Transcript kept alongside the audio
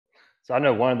So I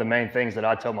know one of the main things that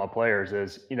I tell my players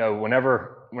is, when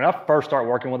I first start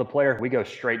working with a player, we go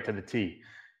straight to the tee.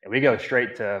 And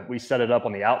we set it up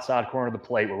on the outside corner of the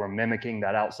plate where we're mimicking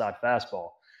that outside fastball.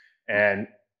 And,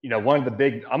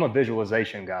 I'm a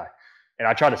visualization guy and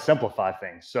I try to simplify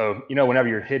things. So, whenever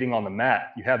you're hitting on the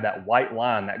mat, you have that white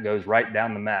line that goes right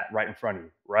down the mat right in front of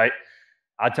you, right?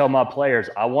 I tell my players,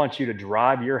 I want you to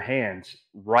drive your hands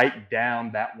right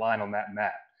down that line on that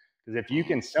mat. Because if you Mhm.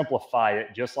 can simplify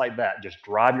it just like that, just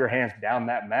drive your hands down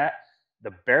that mat, the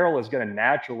barrel is going to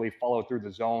naturally follow through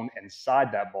the zone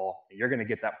inside that ball. And you're going to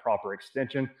get that proper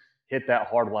extension, hit that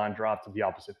hard line drive to the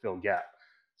opposite field gap.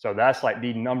 So that's like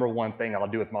the number one thing I'll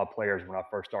do with my players when I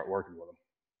first start working with them.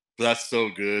 That's so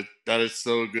good. That is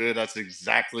so good. That's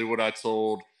exactly what I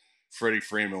told Freddie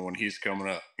Freeman when he's coming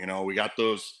up. We got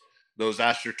those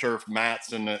astroturf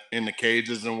mats in the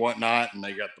cages and whatnot, and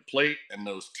they got the plate and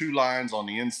those two lines on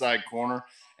the inside corner.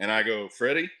 And I go,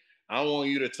 Freddie, I want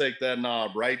you to take that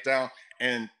knob right down,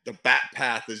 and the bat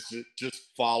path is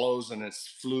just follows and it's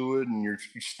fluid, and you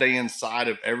stay inside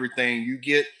of everything.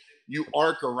 You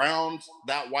arc around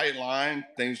that white line,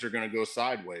 things are going to go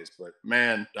sideways. But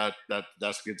man,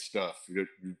 that's good stuff.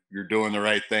 You're doing the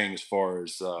right thing as far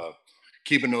as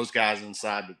keeping those guys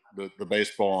inside the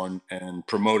baseball and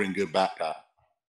promoting good bat path.